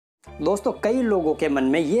दोस्तों, कई लोगों के मन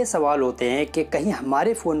में ये सवाल होते हैं कि कहीं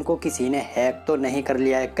हमारे फ़ोन को किसी ने हैक तो नहीं कर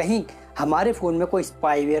लिया है, कहीं हमारे फ़ोन में कोई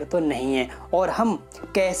स्पाईवेयर तो नहीं है, और हम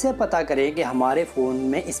कैसे पता करें कि हमारे फ़ोन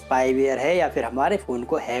में स्पाईवेयर है या फिर हमारे फ़ोन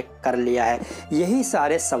को हैक कर लिया है। यही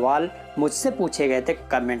सारे सवाल मुझसे पूछे गए थे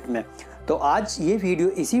कमेंट में। तो आज ये वीडियो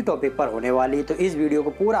इसी टॉपिक पर होने वाली है, तो इस वीडियो को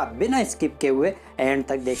पूरा बिना स्किप किए हुए एंड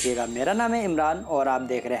तक देखिएगा। मेरा नाम है इमरान और आप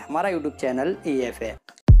देख रहे हैं हमारा यूट्यूब चैनल EFA।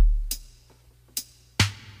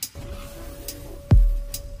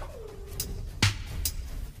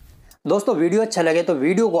 दोस्तों, वीडियो अच्छा लगे तो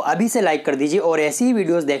वीडियो को अभी से लाइक कर दीजिए और ऐसी ही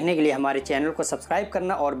वीडियोस देखने के लिए हमारे चैनल को सब्सक्राइब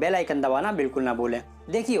करना और बेल आइकन दबाना बिल्कुल ना भूलें।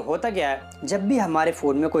 देखिए, होता क्या है, जब भी हमारे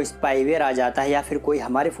फ़ोन में कोई स्पाईवेयर आ जाता है या फिर कोई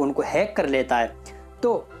हमारे फ़ोन को हैक कर लेता है,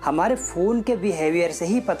 तो हमारे फ़ोन के बिहेवियर से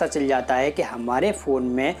ही पता चल जाता है कि हमारे फ़ोन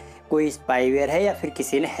में कोई स्पाईवेयर है या फिर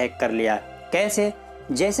किसी ने हैक कर लिया है। कैसे?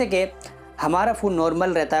 जैसे कि हमारा फ़ोन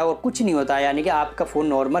नॉर्मल रहता है और कुछ नहीं होता है, यानी कि आपका फ़ोन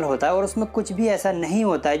नॉर्मल होता है और उसमें कुछ भी ऐसा नहीं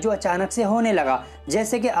होता है जो अचानक से होने लगा।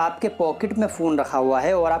 जैसे कि आपके पॉकेट में फ़ोन रखा हुआ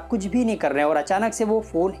है और आप कुछ भी नहीं कर रहे हैं और अचानक से वो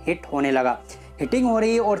फ़ोन हिट होने लगा, हिटिंग हो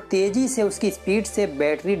रही है और तेज़ी से उसकी स्पीड से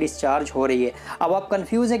बैटरी डिस्चार्ज हो रही है। अब आप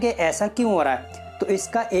कंफ्यूज है कि ऐसा क्यों हो रहा है, तो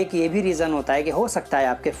इसका एक ये भी रीज़न होता है कि हो सकता है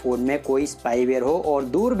आपके फ़ोन में कोई स्पाईवेयर हो और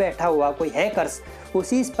दूर बैठा हुआ कोई हैकर्स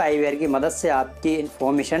उसी स्पाईवेयर की मदद से आपकी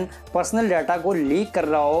इन्फॉर्मेशन, पर्सनल डाटा को लीक कर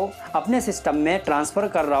रहा हो, अपने सिस्टम में ट्रांसफ़र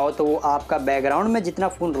कर रहा हो। तो वो आपका बैकग्राउंड में जितना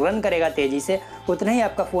फ़ोन रन करेगा तेज़ी से, उतना ही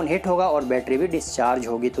आपका फ़ोन हिट होगा और बैटरी भी डिस्चार्ज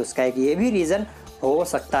होगी। तो इसका एक ये भी रीज़न हो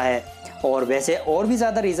सकता है। और वैसे और भी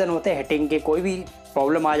ज़्यादा रीज़न होते हैं हिटिंग के। कोई भी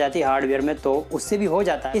प्रॉब्लम आ जाती है हार्डवेयर में तो उससे भी हो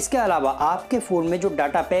जाता है। इसके अलावा आपके फ़ोन में जो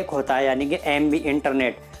डाटा पैक होता है, यानी कि MB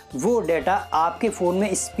इंटरनेट, वो डाटा आपके फ़ोन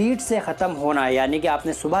में स्पीड से ख़त्म होना है। यानी कि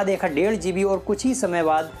आपने सुबह देखा 1.5 GB और कुछ ही समय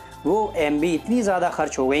बाद वो MB इतनी ज़्यादा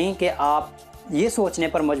खर्च हो गई कि आप ये सोचने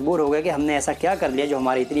पर मजबूर हो गए कि हमने ऐसा क्या कर लिया जो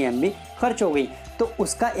हमारी इतनी MB खर्च हो गई। तो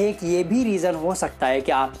उसका एक ये भी रीज़न हो सकता है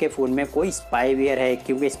कि आपके फ़ोन में कोई स्पाईवेयर है,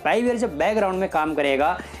 क्योंकि स्पाईवेयर जब बैकग्राउंड में काम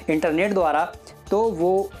करेगा इंटरनेट द्वारा तो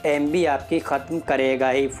वो MB आपकी ख़त्म करेगा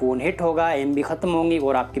ही। फ़ोन हिट होगा, MB ख़त्म होंगी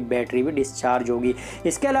और आपकी बैटरी भी डिस्चार्ज होगी।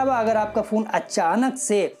 इसके अलावा अगर आपका फ़ोन अचानक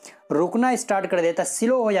से रुकना स्टार्ट कर देता है,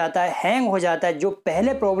 स्लो हो जाता है, हैंग हो जाता है, जो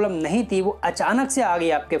पहले प्रॉब्लम नहीं थी वो अचानक से आ गई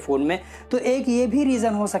आपके फ़ोन में, तो एक ये भी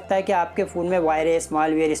रीज़न हो सकता है कि आपके फ़ोन में वायरस,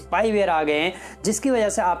 मालवेयर, स्पाईवेयर आ गए हैं, जिसकी वजह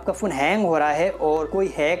से आपका फ़ोन हैंग हो रहा है और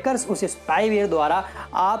कोई हैकर्स उस स्पाईवेयर द्वारा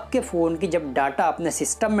आपके फ़ोन की जब डाटा अपने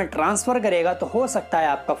सिस्टम में ट्रांसफ़र करेगा तो हो सकता है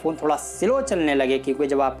आपका फ़ोन थोड़ा स्लो चलने लगे। क्योंकि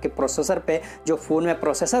जब आपके प्रोसेसर पे, जो फ़ोन में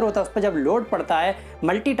प्रोसेसर होता है, उस पर जब लोड पड़ता है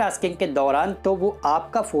मल्टीटास्किंग के दौरान, तो वो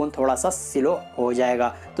आपका फ़ोन थोड़ा सा स्लो हो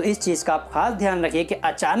जाएगा। तो इस चीज़ का आप खास ध्यान रखिए कि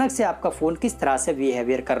अचानक से आपका फ़ोन किस तरह से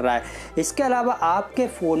बिहेवियर कर रहा है। इसके अलावा आपके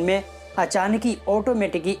फ़ोन में अचानक ही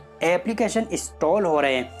ऑटोमेटिकली एप्लीकेशन इंस्टॉल हो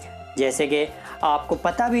रहे हैं, जैसे कि आपको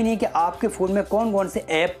पता भी नहीं कि आपके फ़ोन में कौन कौन से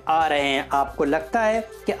ऐप आ रहे हैं। आपको लगता है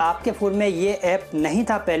कि आपके फ़ोन में ये ऐप नहीं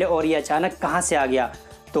था पहले और ये अचानक कहाँ से आ गया।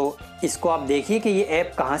 तो इसको आप देखिए कि ये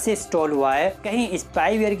ऐप कहाँ से इंस्टॉल हुआ है। कहीं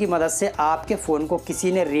स्पाईवेयर की मदद से आपके फ़ोन को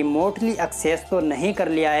किसी ने रिमोटली एक्सेस तो नहीं कर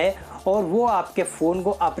लिया है और वो आपके फ़ोन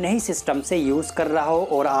को अपने ही सिस्टम से यूज़ कर रहा हो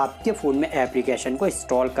और आपके फ़ोन में एप्लीकेशन को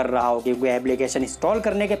इंस्टॉल कर रहा हो। क्योंकि एप्लीकेशन इंस्टॉल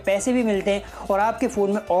करने के पैसे भी मिलते हैं और आपके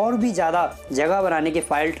फ़ोन में और भी ज़्यादा जगह बनाने की,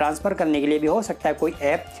 फ़ाइल ट्रांसफ़र करने के लिए भी हो सकता है कोई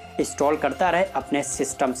ऐप इंस्टॉल करता रहे अपने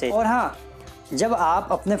सिस्टम से। और हाँ, जब आप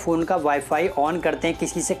अपने फ़ोन का वाईफाई ऑन करते हैं,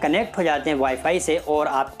 किसी से कनेक्ट हो जाते हैं वाईफाई से, और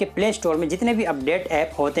आपके प्ले स्टोर में जितने भी अपडेट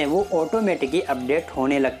ऐप होते हैं वो ऑटोमेटिकली अपडेट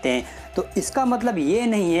होने लगते हैं, तो इसका मतलब ये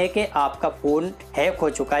नहीं है कि आपका फ़ोन हैक हो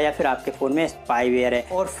चुका है या फिर आपके फ़ोन में स्पाईवेयर है।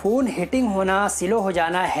 और फ़ोन हिटिंग होना, स्लो हो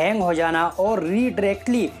जाना, हैंग हो जाना और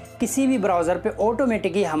रीडायरेक्टली किसी भी ब्राउज़र पे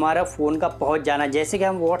ऑटोमेटिकली हमारा फ़ोन का पहुंच जाना, जैसे कि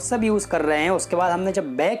हम व्हाट्सअप यूज़ कर रहे हैं, उसके बाद हमने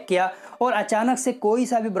जब बैक किया और अचानक से कोई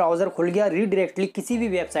सा भी ब्राउज़र खुल गया, रीडायरेक्टली किसी भी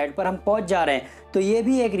वेबसाइट पर हम पहुंच जा रहे हैं, तो ये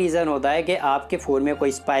भी एक रीज़न होता है कि आपके फ़ोन में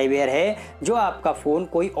कोई स्पाईवेयर है जो आपका फ़ोन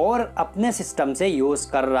कोई और अपने सिस्टम से यूज़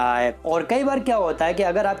कर रहा है। और कई बार क्या होता है कि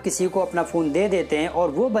अगर आप किसी को अपना फ़ोन दे देते हैं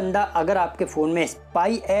और वो बंदा अगर आपके फ़ोन में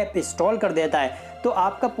स्पाई ऐप इंस्टॉल कर देता है तो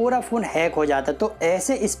आपका पूरा फ़ोन हैक हो जाता है। तो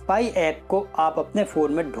ऐसे स्पाई ऐप को आप अपने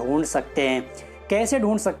फ़ोन में ढूंढ सकते हैं। कैसे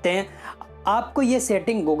ढूंढ सकते हैं? आपको ये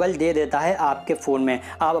सेटिंग गूगल दे देता है आपके फ़ोन में।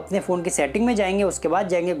 आप अपने फ़ोन की सेटिंग में जाएंगे, उसके बाद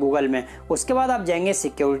जाएंगे गूगल में, उसके बाद आप जाएंगे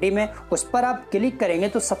सिक्योरिटी में, उस पर आप क्लिक करेंगे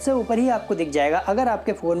तो सबसे ऊपर ही आपको दिख जाएगा अगर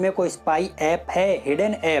आपके फ़ोन में कोई स्पाई ऐप है,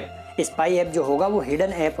 हिडन ऐप। स्पाई ऐप जो होगा वो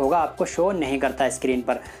हिडन ऐप होगा, आपको शो नहीं करता स्क्रीन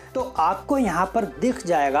पर, तो आपको यहाँ पर दिख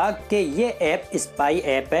जाएगा कि ये ऐप स्पाई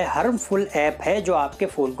ऐप है, हार्मफुल ऐप है जो आपके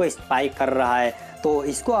फ़ोन को स्पाई कर रहा है। तो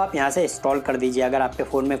इसको आप यहाँ से इंस्टॉल कर दीजिए। अगर आपके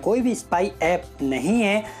फ़ोन में कोई भी स्पाई ऐप नहीं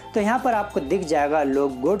है तो यहाँ पर आपको दिख जाएगा लो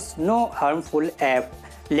गुड्स नो हार्मफुल ऐप।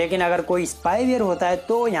 लेकिन अगर कोई स्पाईवेयर होता है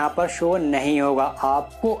तो यहाँ पर शो नहीं होगा।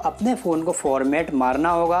 आपको अपने फ़ोन को फॉर्मेट मारना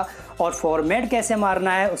होगा, और फॉर्मेट कैसे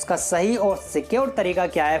मारना है, उसका सही और सिक्योर तरीका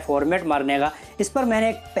क्या है फॉर्मेट मारने का, इस पर मैंने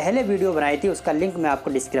एक पहले वीडियो बनाई थी, उसका लिंक मैं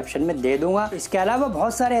आपको डिस्क्रिप्शन में दे दूंगा। इसके अलावा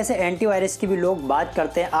बहुत सारे ऐसे एंटीवायरस की भी लोग बात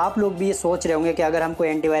करते हैं। आप लोग भी ये सोच रहे होंगे कि अगर हम कोई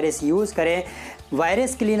एंटीवायरस यूज़ करें,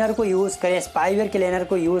 वायरस क्लीनर को यूज़ करें, स्पाईवेयर क्लीनर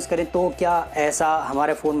को यूज़ करें, तो क्या ऐसा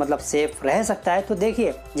हमारे फ़ोन मतलब सेफ़ रह सकता है। तो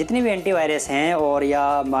देखिए, जितने भी एंटीवायरस हैं और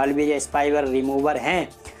या मालवेयर या स्पाईवेयर रिमूवर हैं,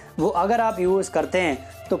 वो अगर आप यूज़ करते हैं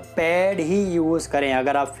तो पेड ही यूज़ करें।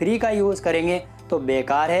 अगर आप फ्री का यूज़ करेंगे तो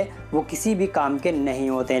बेकार है, वो किसी भी काम के नहीं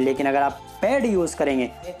होते हैं। लेकिन अगर आप पेड यूज़ करेंगे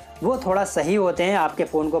वो थोड़ा सही होते हैं, आपके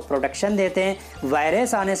फ़ोन को प्रोटेक्शन देते हैं,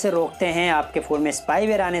 वायरस आने से रोकते हैं, आपके फ़ोन में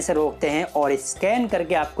स्पाईवेयर आने से रोकते हैं, और स्कैन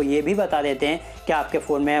करके आपको ये भी बता देते हैं कि आपके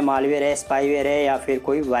फ़ोन में मालवेयर है, स्पाईवेयर है या फिर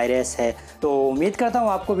कोई वायरस है। तो उम्मीद करता हूँ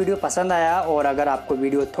आपको वीडियो पसंद आया, और अगर आपको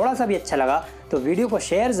वीडियो थोड़ा सा भी अच्छा लगा तो वीडियो को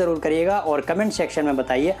शेयर ज़रूर करिएगा और कमेंट सेक्शन में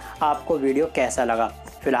बताइए आपको वीडियो कैसा लगा।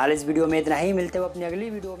 फिलहाल इस वीडियो में इतना ही, मिलते हो अपनी अगली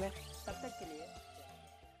वीडियो में, तब तक के लिए।